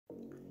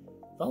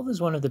Valve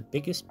is one of the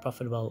biggest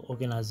profitable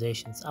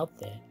organizations out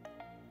there.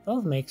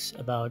 Valve makes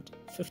about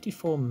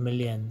 54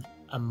 million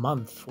a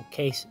month for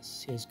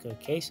cases, CS2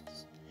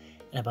 cases,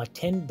 and about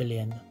 10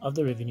 billion of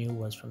the revenue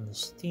was from the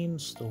Steam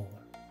store.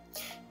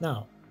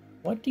 Now,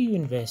 what do you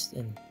invest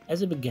in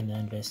as a beginner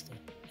investor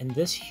in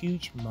this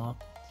huge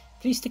market?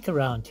 Please stick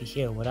around to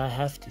hear what I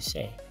have to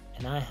say,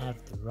 and I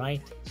have the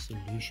right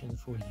solution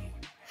for you.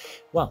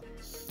 Well,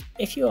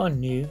 if you are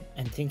new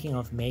and thinking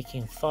of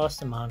making a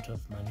fast amount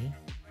of money,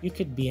 you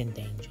could be in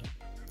danger.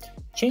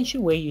 Change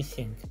the way you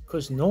think,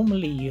 because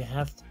normally you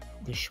have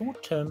the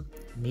short term,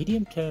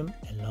 medium term,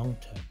 and long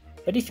term.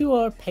 But if you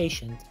are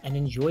patient and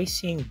enjoy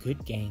seeing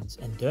good gains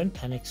and don't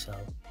panic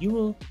sell, you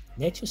will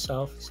net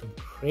yourself some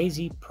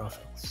crazy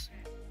profits.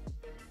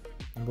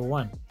 Number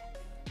 1.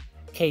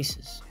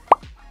 Cases.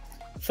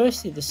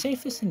 Firstly, the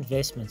safest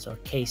investments are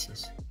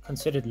cases,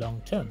 considered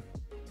long term.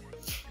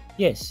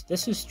 Yes,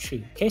 this is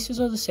true. Cases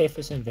are the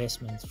safest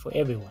investments for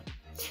everyone.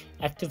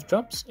 Active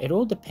drops, it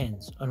all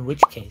depends on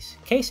which case.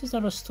 Cases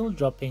that are still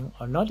dropping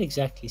are not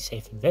exactly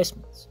safe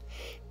investments,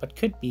 but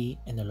could be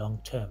in the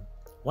long term,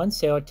 once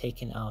they are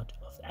taken out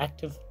of the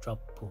active drop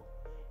pool.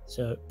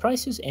 So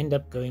prices end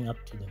up going up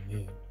to the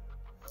moon.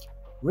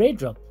 Rare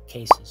drop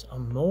cases are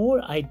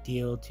more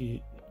ideal to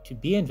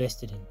be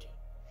invested into.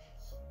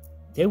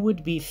 They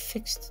would be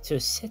fixed to a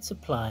set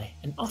supply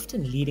and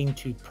often leading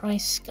to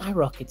price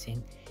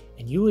skyrocketing,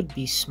 and you would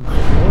be smiling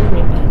all the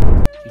way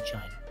back to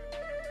China.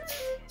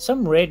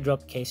 Some rare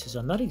drop cases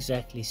are not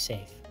exactly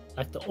safe,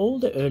 like the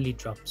older early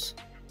drops.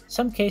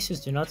 Some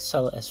cases do not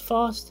sell as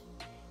fast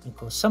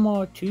because some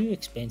are too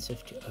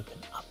expensive to open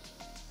up.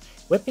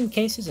 Weapon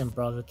cases and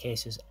Bravo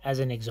cases as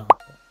an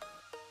example.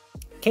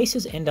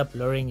 Cases end up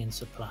lowering in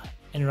supply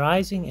and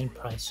rising in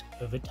price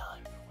over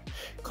time.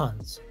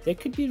 Cons. There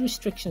could be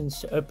restrictions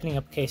to opening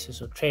up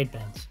cases or trade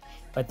bans,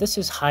 but this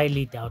is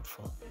highly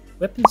doubtful.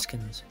 Weapon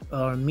skins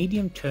are a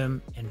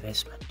medium-term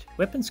investment.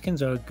 Weapon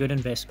skins are a good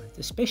investment,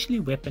 especially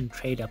weapon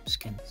trade-up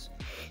skins.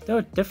 There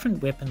are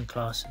different weapon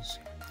classes: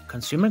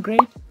 consumer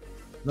grade,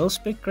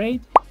 mil-spec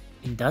grade,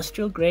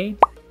 industrial grade,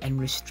 and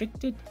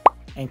restricted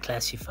and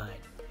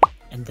classified.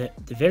 And the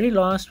very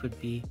last would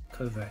be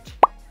covert.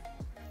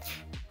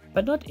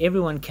 But not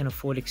everyone can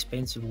afford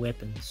expensive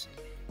weapons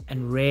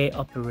and rare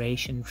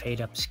operation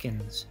trade-up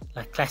skins,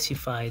 like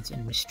classifieds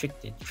and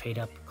restricted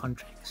trade-up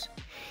contracts.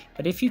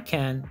 But if you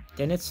can,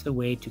 then it's the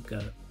way to go.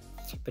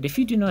 But if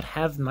you do not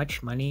have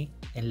much money,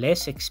 then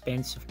less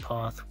expensive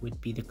path would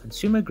be the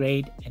consumer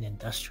grade and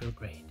industrial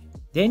grade.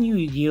 Then you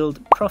yield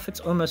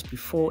profits almost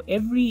before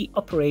every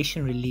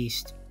operation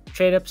released.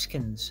 Trade-up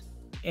skins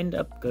end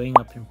up going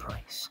up in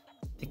price.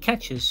 The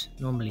catch is,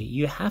 normally,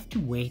 you have to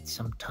wait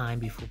some time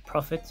before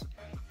profit.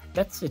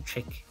 That's the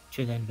trick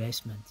to the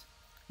investment.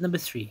 Number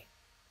 3,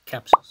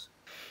 capsules.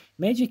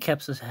 Major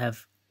capsules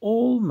have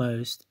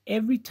almost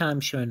every time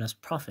shown us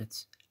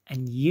profits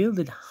and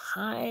yielded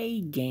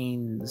high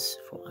gains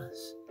for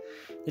us.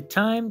 The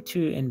time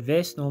to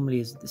invest normally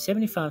is the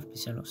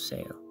 75% of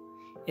sale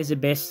is the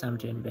best time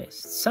to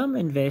invest. Some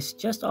invest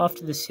just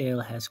after the sale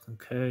has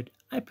concurred.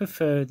 I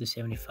prefer the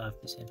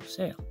 75% of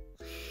sale.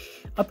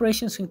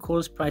 Operations can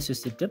cause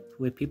prices to dip,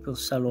 where people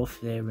sell off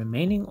their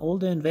remaining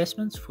older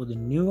investments for the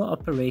newer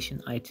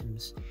operation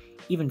items.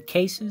 Even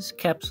cases,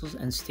 capsules,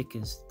 and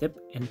stickers dip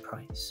in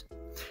price.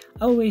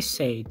 I always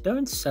say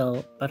don't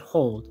sell but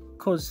hold,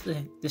 because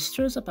this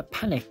stirs up a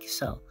panic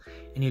sell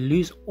and you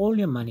lose all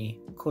your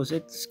money, because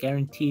it's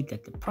guaranteed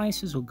that the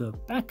prices will go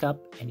back up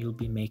and you'll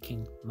be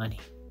making money.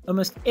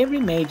 Almost every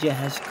major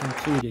has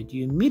concluded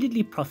you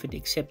immediately profit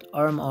except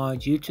RMR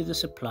due to the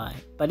supply,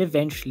 but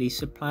eventually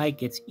supply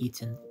gets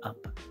eaten up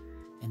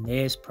and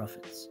there's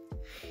profits.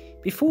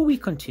 Before we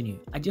continue,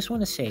 I just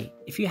want to say,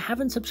 if you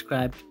haven't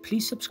subscribed,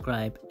 please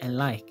subscribe and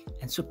like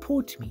and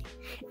support me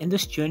in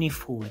this journey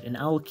forward, and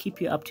I will keep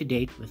you up to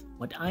date with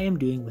what I am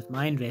doing with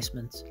my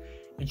investments,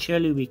 and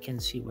surely we can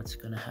see what's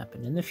going to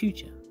happen in the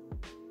future.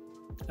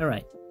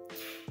 Alright,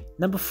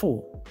 number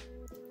 4,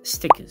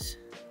 stickers,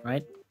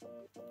 right?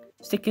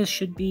 Stickers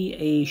should be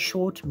a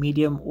short,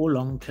 medium, or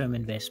long-term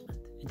investment.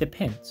 It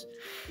depends.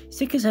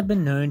 Stickers have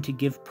been known to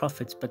give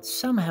profits, but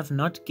some have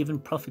not given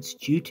profits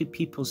due to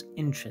people's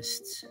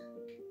interests.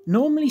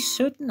 Normally,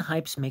 certain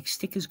hypes make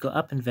stickers go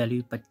up in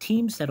value, but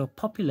teams that are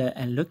popular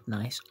and look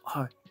nice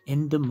are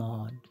in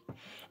demand,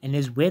 and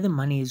is where the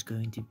money is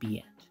going to be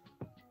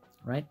at,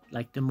 right?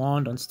 Like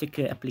demand on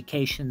sticker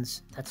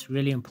applications, that's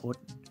really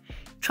important.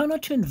 Try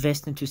not to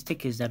invest into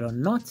stickers that are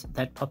not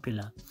that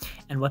popular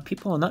and what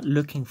people are not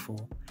looking for,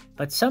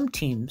 but some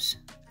teams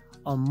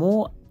are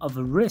more of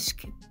a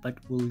risk but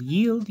will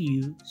yield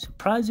you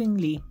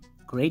surprisingly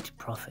great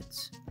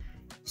profits.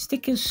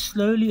 Stickers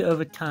slowly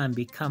over time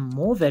become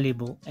more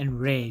valuable and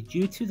rare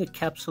due to the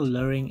capsule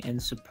lowering in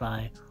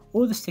supply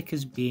or the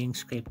stickers being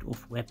scraped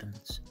off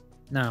weapons.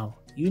 Now,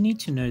 you need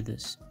to know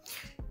this.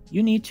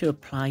 You need to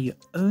apply your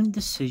own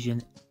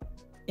decision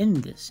in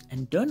this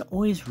and don't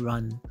always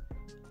run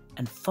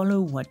and follow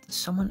what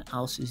someone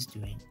else is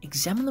doing.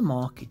 Examine the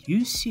market.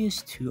 Use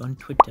CS2 on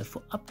Twitter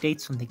for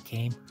updates on the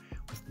game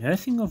with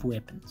nerfing of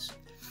weapons.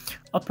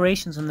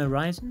 Operations on the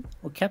horizon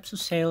or capsule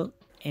sale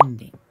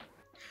ending?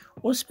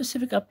 Or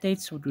specific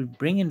updates that would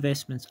bring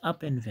investments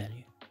up in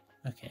value?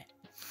 Okay.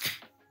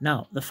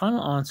 Now, the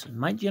final answer,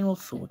 my general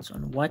thoughts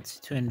on what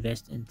to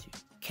invest into.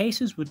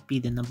 Cases would be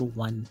the number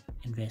one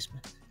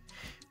investment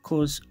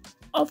because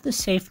of the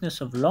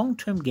safeness of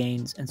long-term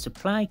gains and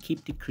supply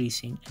keep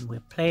decreasing, and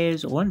where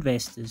players or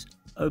investors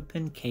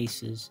open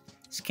cases,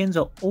 skins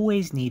are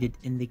always needed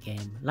in the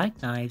game,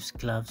 like knives,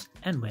 gloves,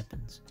 and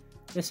weapons.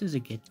 This is a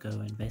get-go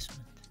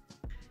investment.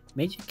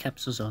 Major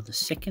capsules are the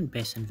second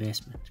best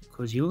investment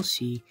because you'll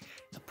see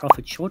a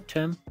profit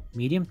short-term,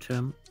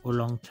 medium-term, or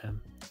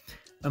long-term.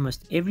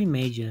 Almost every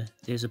major,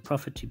 there's a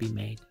profit to be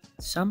made.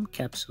 Some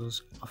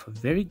capsules offer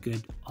very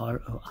good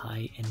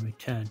ROI in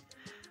return.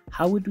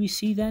 How would we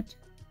see that?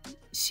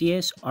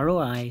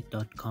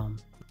 CS2roi.com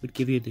would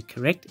give you the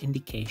correct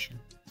indication.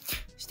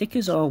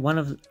 Stickers are one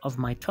of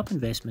my top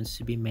investments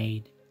to be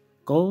made.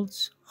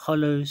 Golds,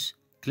 hollows,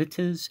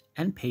 glitters,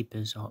 and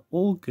papers are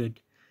all good.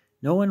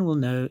 No one will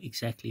know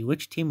exactly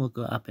which team will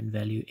go up in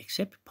value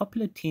except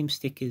popular team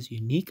stickers,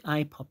 unique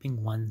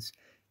eye-popping ones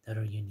that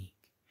are unique.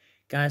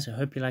 Guys, I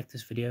hope you liked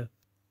this video.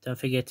 Don't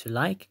forget to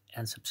like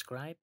and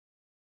subscribe.